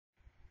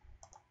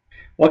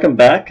Welcome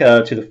back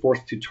to the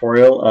fourth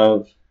tutorial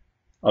of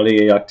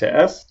Alea Jacta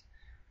Est,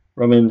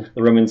 the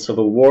Roman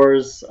Civil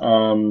Wars.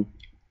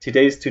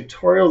 Today's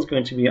tutorial is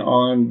going to be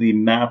on the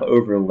map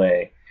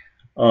overlay.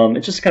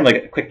 It's just kind of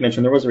like a quick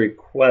mention. There was a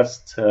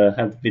request to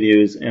have the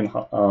videos in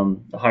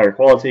a higher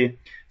quality,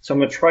 so I'm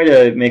going to try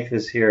to make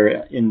this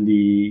here in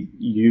the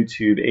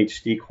YouTube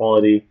HD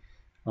quality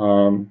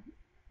for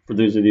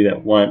those of you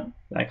that want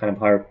that kind of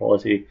higher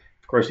quality.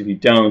 Of course, if you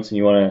don't and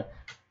you want to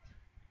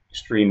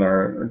stream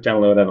or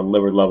download at a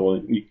lower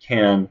level, you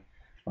can.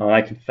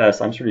 I confess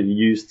I'm sort of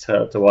used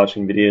to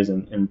watching videos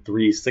in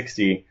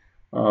 360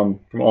 from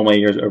all my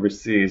years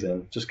overseas,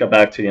 and just got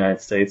back to the United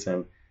States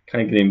and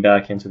kind of getting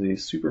back into the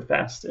super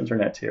fast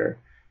internet here.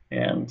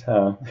 And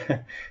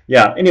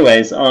yeah,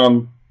 anyways,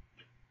 so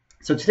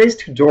today's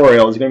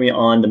tutorial is going to be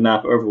on the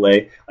map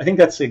overlay. I think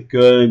that's a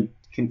good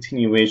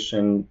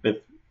continuation with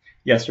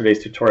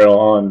yesterday's tutorial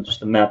on just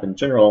the map in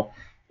general.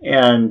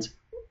 And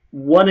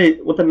what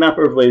the map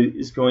overlay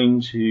is going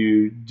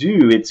to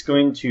do, it's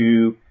going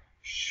to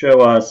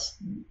show us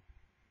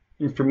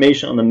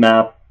information on the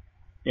map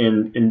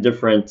in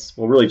different,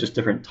 well, really just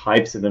different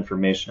types of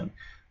information.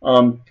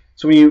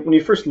 So when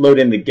you first load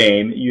in the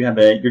game, you have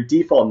your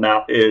default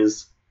map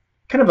is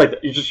kind of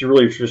like just your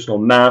really traditional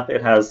map.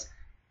 It has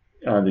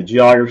the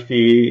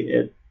geography,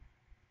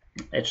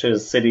 it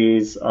shows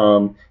cities.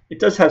 It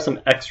does have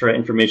some extra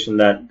information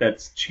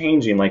that's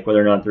changing, like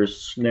whether or not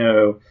there's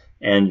snow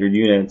and your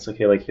units.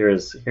 Okay, like here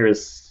is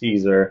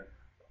Caesar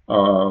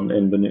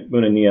and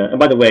Bononia. And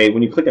by the way,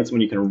 when you click on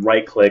someone, you can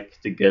right click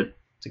to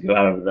go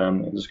out of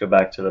them and just go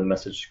back to the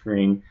message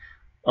screen.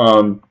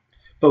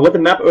 But what the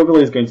map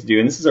overlay is going to do,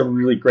 and this is a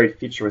really great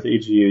feature with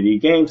AGEOD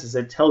games, is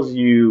it tells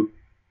you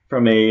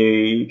from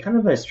a kind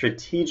of a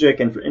strategic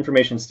and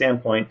information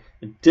standpoint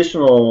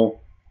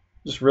additional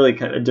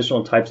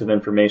types of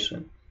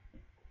information.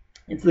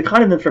 It's the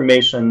kind of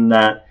information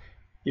that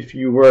if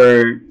you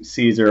were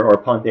Caesar or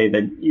Pompey,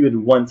 that you would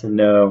want to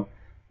know.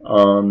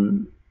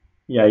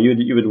 Yeah,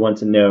 you would want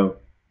to know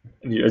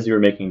as you were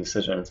making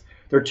decisions.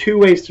 There are two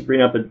ways to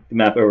bring up the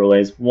map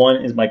overlays. One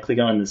is by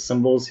clicking on the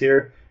symbols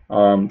here.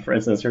 For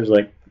instance, here's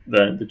like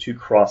the two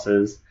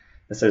crosses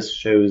that says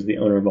shows the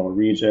owner of all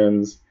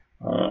regions,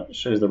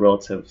 shows the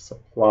relative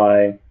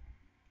supply,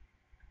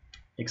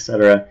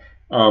 etc.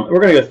 We're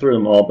going to go through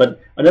them all,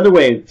 but another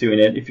way of doing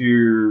it, if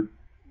you're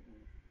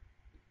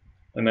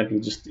it might be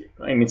just,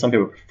 I mean, some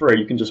people prefer,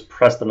 you can just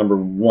press the number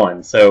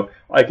 1. So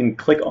I can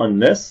click on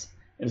this,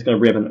 and it's going to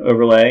bring up an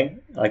overlay.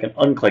 I can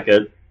unclick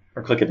it,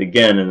 or click it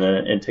again, and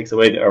then it takes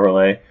away the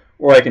overlay.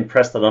 Or I can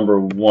press the number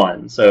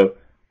 1. So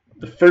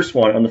the first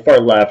one on the far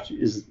left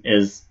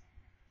is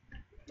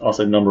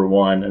also number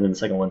 1, and then the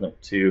second one's number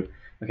 2.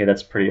 Okay,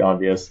 that's pretty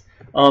obvious. So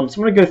I'm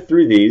going to go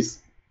through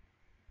these,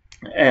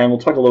 and we'll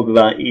talk a little bit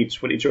about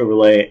what each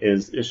overlay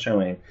is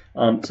showing.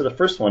 So the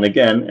first one,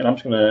 again, and I'm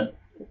just going to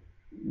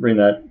bring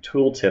that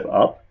tooltip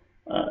up,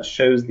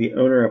 shows the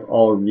owner of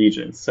all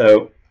regions.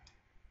 So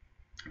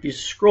if you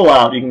scroll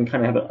out, you can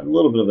kind of have a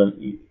little bit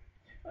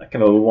of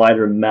kind of a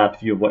wider map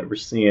view of what we're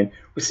seeing.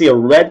 We see a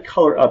red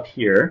color up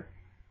here,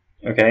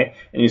 okay,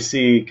 and you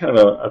see kind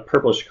of a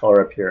purplish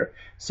color up here.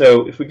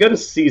 So if we go to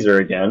Caesar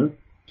again,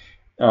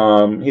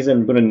 he's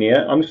in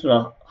Bononia. I'm just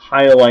going to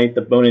highlight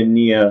the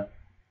Bononia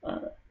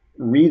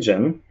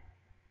region,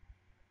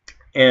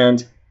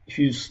 and if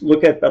you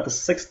look at about the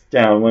 6th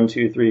down, 1,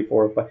 2, 3,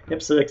 4, 5,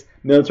 yep, 6,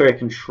 military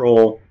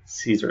control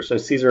Caesar. So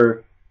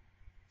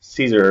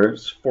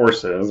Caesar's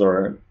forces,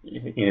 or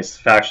his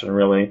faction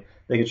really,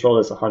 they control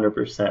this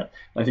 100%.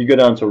 Now if you go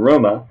down to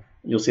Roma,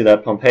 you'll see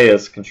that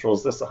Pompeius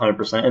controls this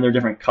 100%, and they're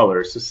different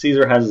colors. So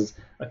Caesar has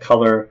a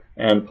color,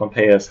 and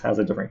Pompeius has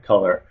a different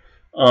color.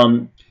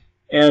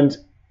 And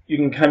you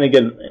can kind of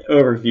get an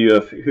overview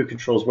of who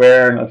controls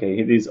where.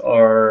 Okay, these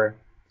are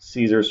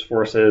Caesar's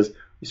forces.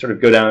 You sort of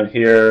go down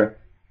here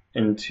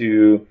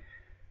into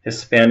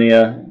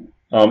Hispania,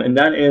 and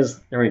that is,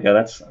 there we go,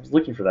 I was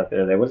looking for that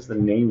the other day. What is the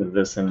name of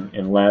this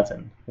in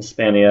Latin?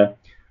 Hispania.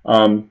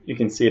 You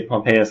can see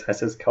Pompeius has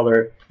his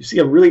color. You see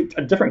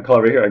a different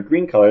color over here, a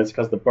green color. It's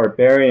because the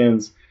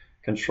barbarians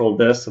controlled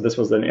this, so this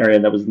was an area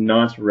that was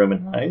not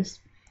Romanized.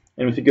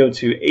 And if you go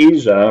to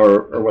Asia,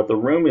 or what the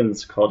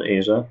Romans called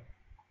Asia,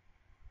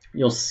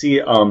 you'll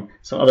see some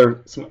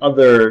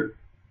other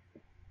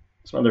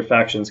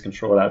factions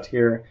control it out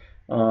here.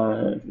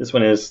 This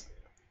one is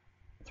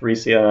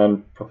Thracia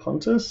and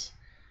Propontis.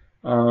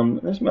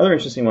 There's some other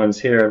interesting ones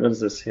here. What is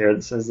this here?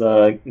 This is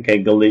okay,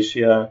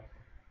 Galatia.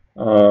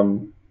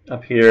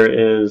 Up here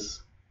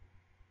is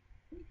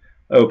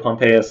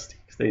Pompeius.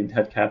 They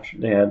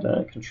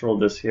had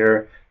controlled this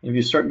here. And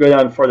if you go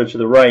down farther to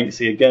the right, you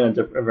see again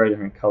a very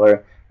different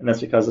color, and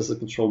that's because this is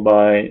controlled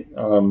by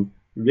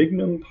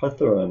Regnum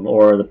Parthorum,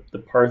 or the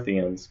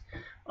Parthians.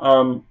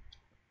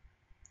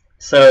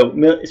 So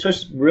it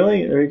shows,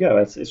 really, there you go.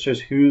 It shows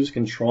who's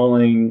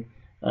controlling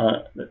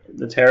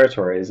the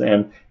territories,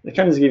 and it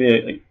kind of gives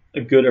you a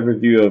good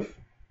overview of,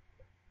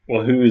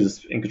 well,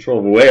 who's in control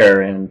of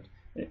where, and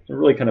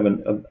really kind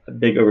of a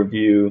big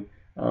overview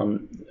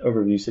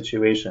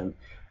situation.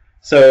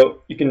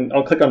 So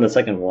I'll click on the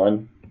second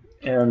one,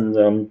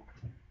 and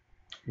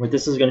what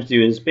this is going to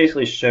do is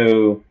basically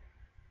show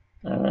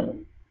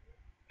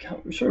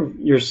sort of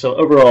your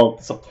overall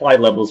supply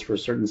levels for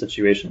certain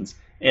situations.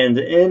 And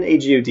in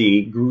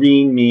AGEOD,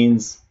 green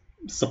means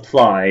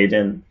supplied,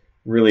 and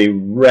really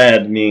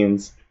red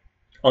means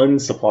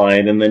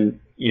unsupplied, and then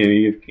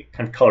you have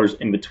kind of colors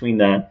in between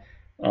that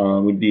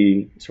would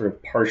be sort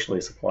of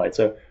partially supplied.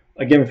 So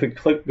again, if we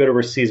go to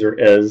where Caesar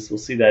is, we'll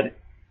see that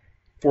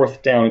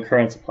fourth down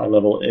current supply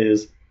level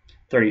is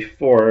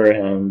 34,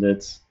 and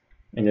it's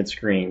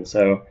green.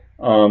 So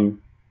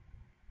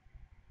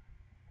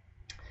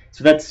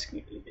so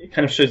it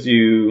kind of shows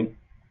you,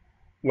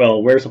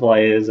 well, where supply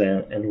is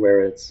and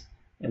where it's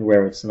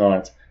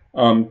not.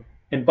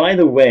 And by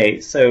the way,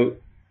 so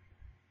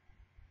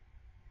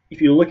if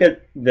you look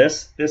at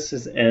this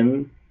is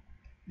N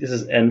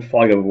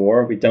fog of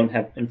war. We don't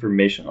have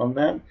information on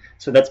that,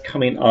 so that's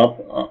coming up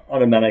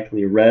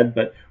automatically red,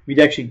 but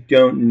we actually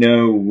don't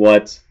know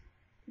what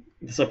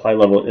the supply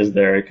level is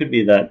there. It could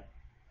be that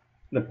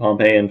the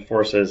Pompeian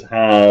forces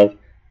have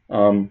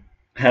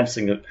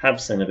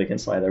significant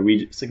supply there.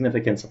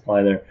 Significant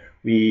supply there.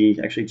 We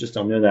actually just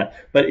don't know that.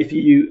 But if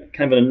you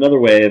kind of another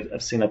way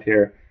of seeing up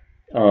here,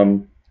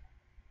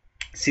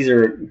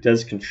 Caesar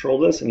does control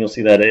this, and you'll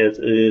see that it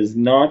is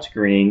not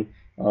green.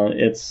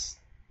 It's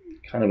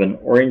kind of an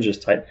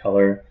orangish type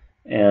color,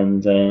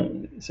 and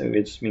so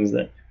it just means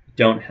that we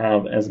don't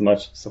have as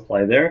much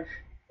supply there.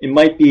 It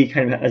might be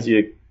kind of as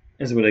you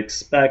would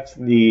expect,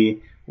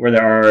 where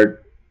there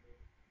are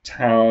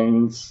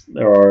towns,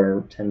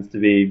 tends to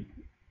be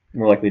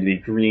more likely to be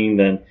green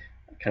than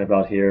kind of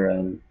out here,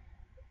 and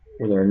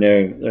where there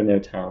are no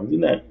towns,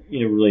 and that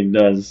really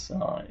does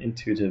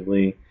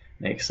intuitively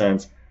make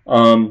sense.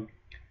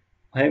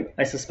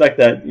 I suspect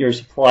that your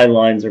supply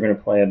lines are going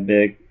to play a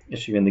big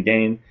issue in the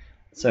game.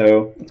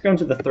 So let's go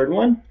into the third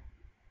one.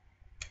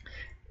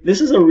 This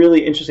is a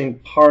really interesting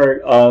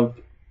part of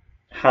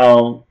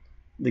how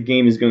the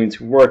game is going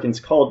to work. And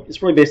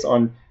it's really based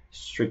on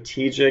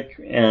strategic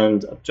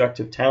and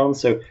objective towns.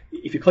 So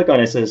if you click on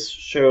it, it says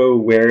show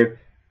where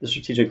the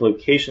strategic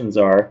locations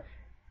are,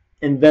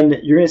 and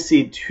then you're going to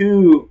see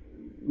two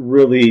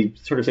really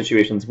sort of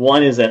situations.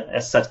 One is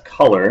a set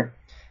color,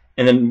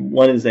 and then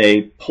one is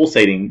a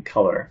pulsating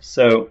color.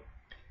 So,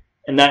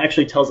 and that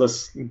actually tells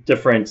us a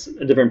different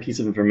piece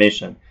of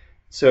information.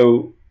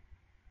 So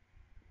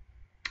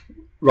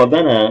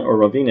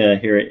Ravenna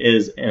here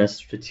is in a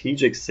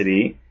strategic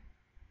city,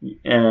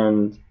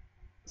 and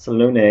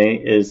Salone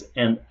is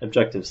an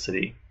objective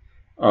city.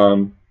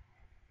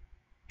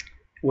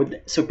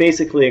 So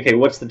basically, okay,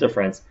 what's the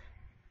difference?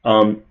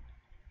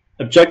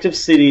 Objective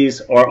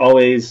cities are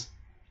always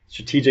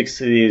strategic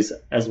cities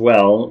as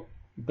well,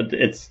 but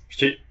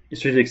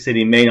strategic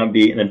city may not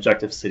be an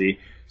objective city.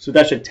 So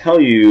that should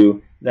tell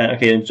you that,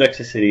 okay, an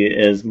objective city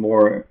is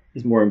more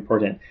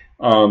important.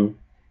 In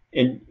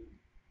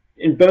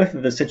both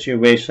of the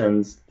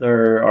situations,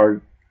 there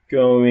are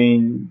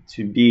going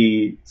to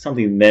be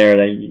something there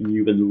that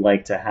you would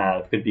like to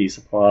have. It could be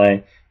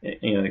supply,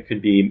 it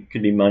could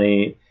be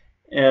money,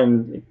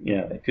 and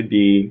it could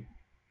be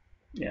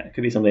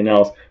something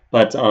else.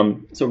 But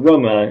so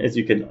Roma, as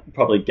you could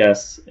probably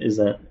guess, is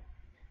an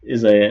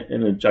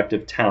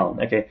objective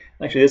town. Okay,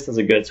 actually this does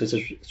good. So it's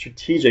a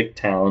strategic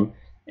town,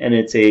 and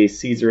it's a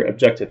Caesar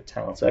objective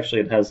town. So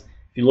actually it has,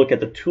 if you look at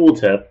the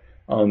tooltip,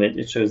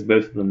 it shows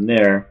both of them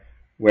there,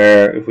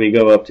 where if we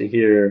go up to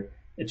here,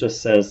 it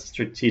just says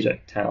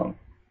strategic town.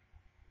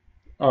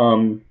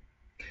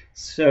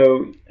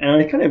 So, and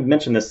I kind of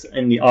mentioned this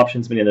in the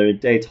options menu the other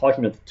day,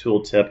 talking about the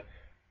tooltip.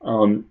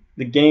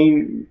 The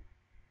game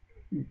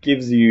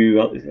gives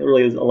you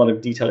really a lot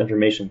of detailed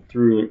information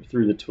through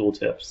the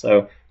tooltip.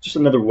 So just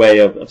another way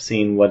of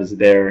seeing what is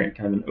there and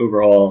kind of an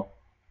overall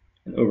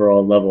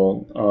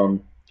level.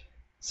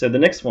 So the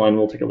next one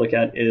we'll take a look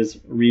at is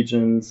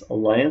regions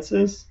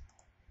alliances.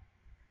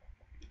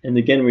 And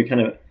again, we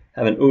kind of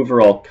have an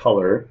overall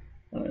color,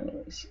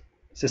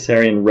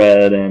 Caesarian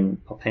red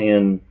and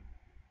Pompeian.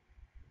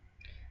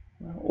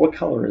 What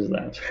color is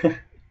that?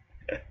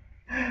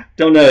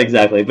 Don't know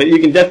exactly, but you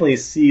can definitely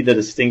see the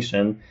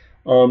distinction.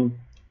 And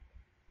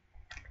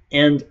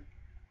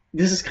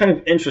this is kind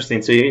of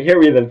interesting. So here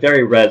we have a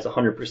very red, it's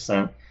 100%.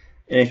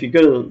 And if you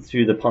go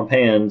to the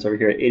Pompeians over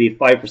here at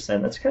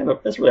 85%, that's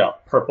really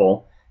out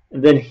purple.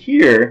 And then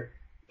here,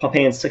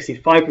 Pompeians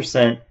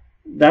 65%,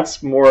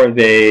 that's more of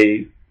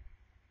a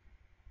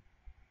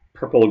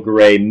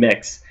purple-gray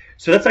mix.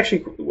 So that's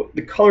actually,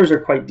 the colors are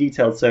quite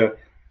detailed. So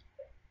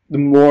the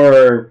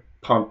more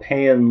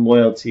Pompeian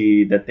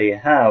loyalty that they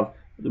have,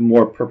 the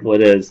more purple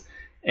it is.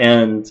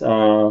 And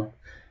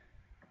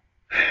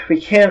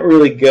we can't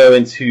really go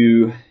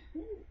into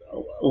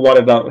a lot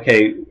about,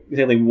 okay,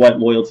 exactly what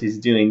loyalty is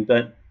doing,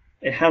 but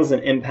it has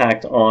an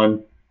impact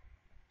on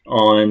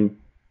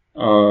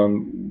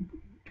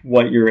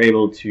what you're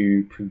able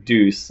to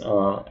produce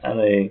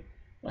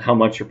how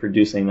much you're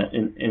producing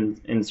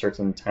in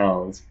certain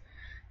towns.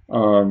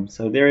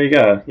 So there you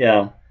go.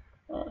 Yeah,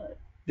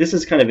 this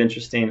is kind of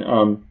interesting.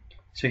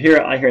 So here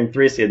in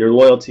Thracia, their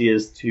loyalty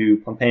is to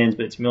Pompeians,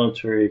 but its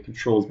military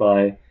controls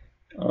by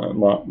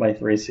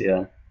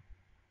Thracia.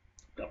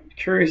 I'm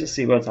curious to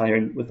see what's out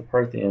here with the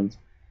Parthians.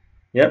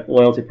 Yep,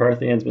 loyalty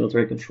Parthians,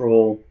 military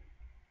control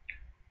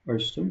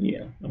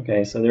Arstonia.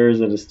 Okay, so there is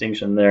a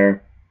distinction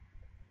there.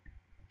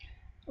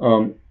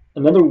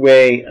 Another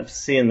way of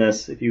seeing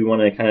this, if you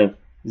want to kind of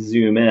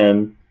zoom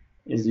in,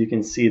 is you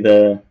can see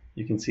the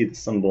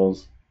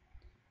symbols,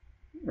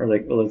 or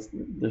like, well,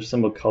 their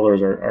symbol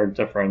colors are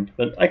different.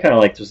 But I kind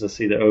of like just to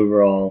see the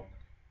overall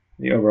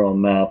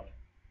map.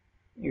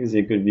 It gives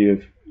you a good view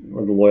of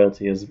where the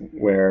loyalty is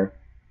where.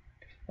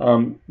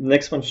 The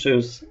next one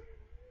shows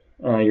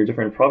your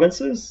different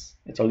provinces: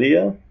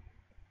 Italia,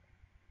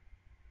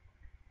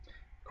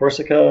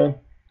 Corsica,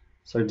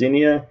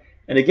 Sardinia.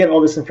 And again,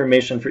 all this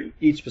information for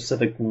each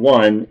specific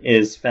one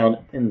is found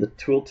in the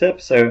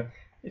tooltip. So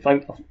if I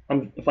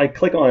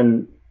click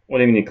on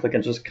what I mean to click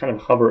and just kind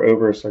of hover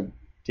over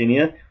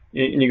Sardinia,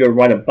 and you go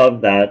right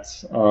above that,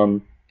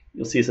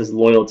 you'll see it says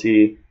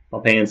loyalty,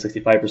 Pompeian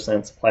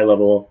 65%, supply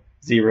level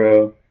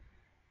 0,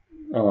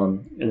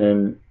 and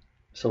then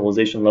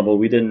civilization level.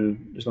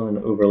 There's not an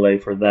overlay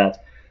for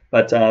that.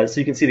 But so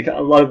you can see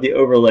a lot of the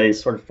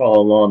overlays sort of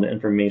follow along the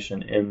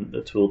information in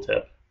the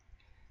tooltip.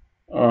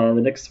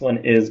 The next one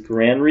is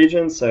Grand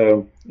Region.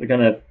 So we're going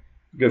to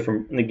go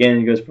from, and again,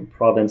 it goes from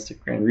province to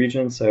Grand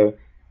Region. So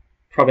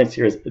province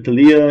here is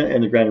Italia,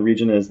 and the Grand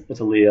Region is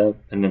Italia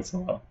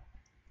Peninsula.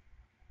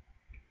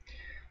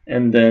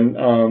 And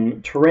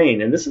then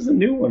terrain, and this is a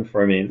new one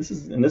for me. This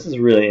is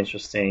really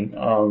interesting.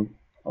 I'll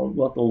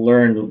have to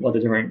learn what the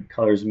different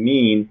colors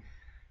mean.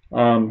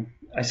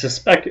 I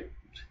suspect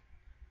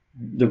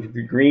the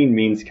green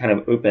means kind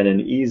of open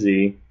and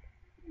easy,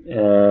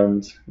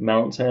 and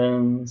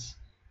mountains.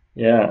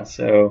 Yeah,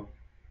 so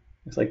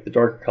looks like the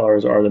darker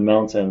colors are the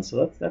mountains.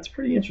 So that's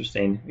pretty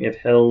interesting. We have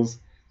hills.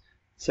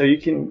 So you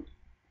can,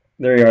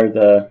 there you are,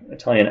 the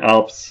Italian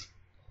Alps,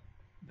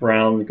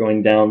 brown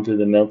going down through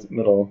the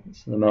middle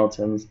to the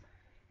mountains.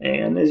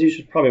 And as you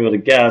should probably be able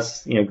to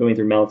guess, going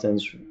through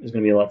mountains is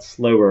going to be a lot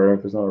slower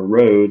if there's not a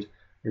road,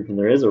 or even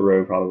there is a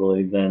road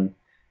probably, than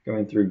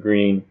going through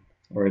green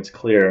where it's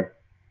clear.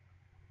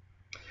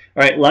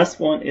 All right, last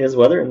one is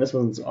weather, and this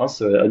one's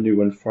also a new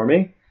one for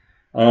me.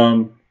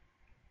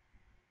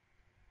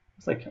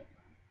 It's like,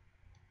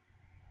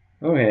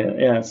 okay,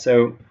 yeah.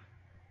 So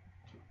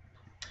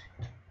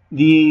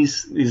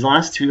these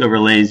last two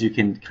overlays, you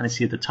can kind of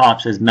see at the top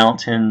says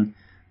mountain,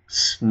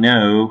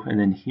 snow, and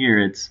then here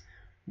it's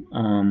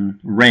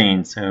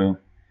rain. So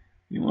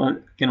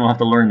again, we'll have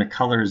to learn the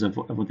colors of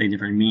what they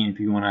different mean if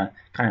you want to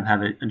kind of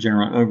have a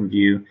general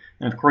overview.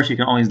 And of course, you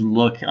can always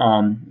look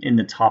in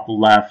the top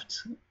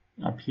left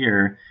up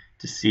here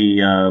to see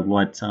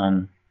what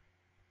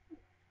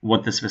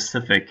the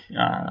specific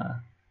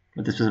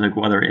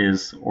weather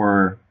is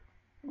or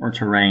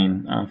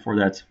terrain for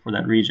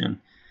that region.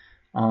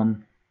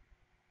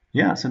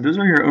 Yeah, so those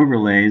are your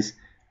overlays.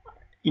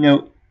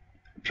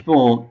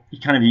 People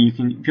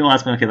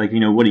ask me, okay, like,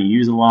 what do you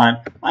use a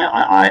lot?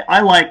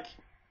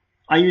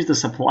 I use the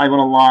supply one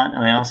a lot,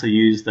 and I also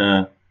use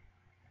the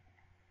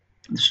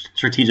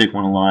strategic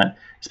one a lot,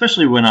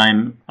 especially when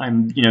I'm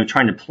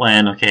trying to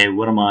plan. Okay,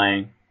 what am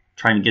I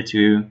trying to get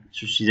to?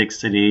 Strategic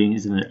city,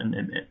 is it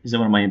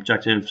one of my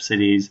objective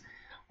cities?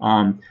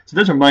 So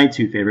those are my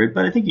two favorite.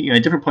 But I think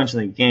at different points in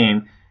the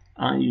game,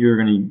 you're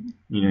going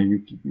to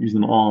you use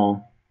them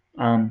all.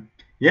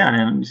 Yeah,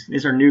 and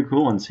these are new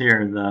cool ones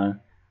here.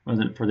 At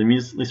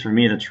least for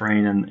me, the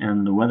terrain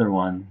and the weather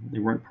one. They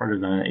weren't part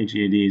of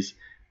AGEOD's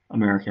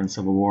American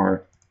Civil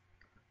War.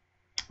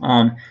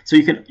 So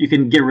you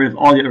can get rid of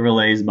all the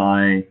overlays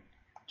by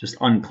just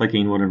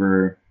unclicking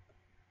whatever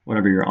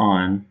you're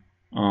on,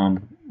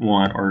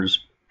 one, or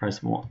just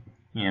press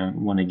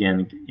one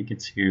again. It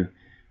gets you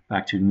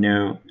back to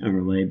no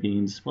overlay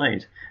being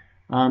displayed.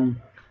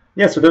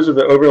 Yeah, so those are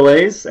the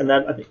overlays, and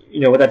that I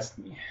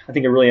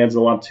think it really adds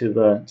a lot to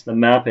the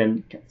map,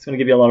 and it's going to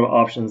give you a lot of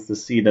options to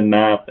see the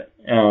map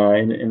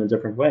in a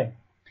different way.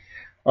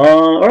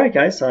 All right,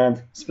 guys,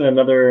 it's been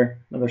another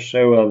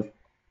show of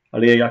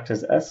Alea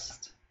Jacta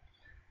Est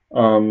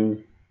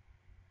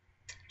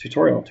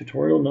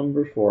tutorial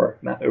number 4,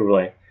 map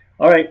overlay.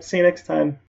 All right, see you next time.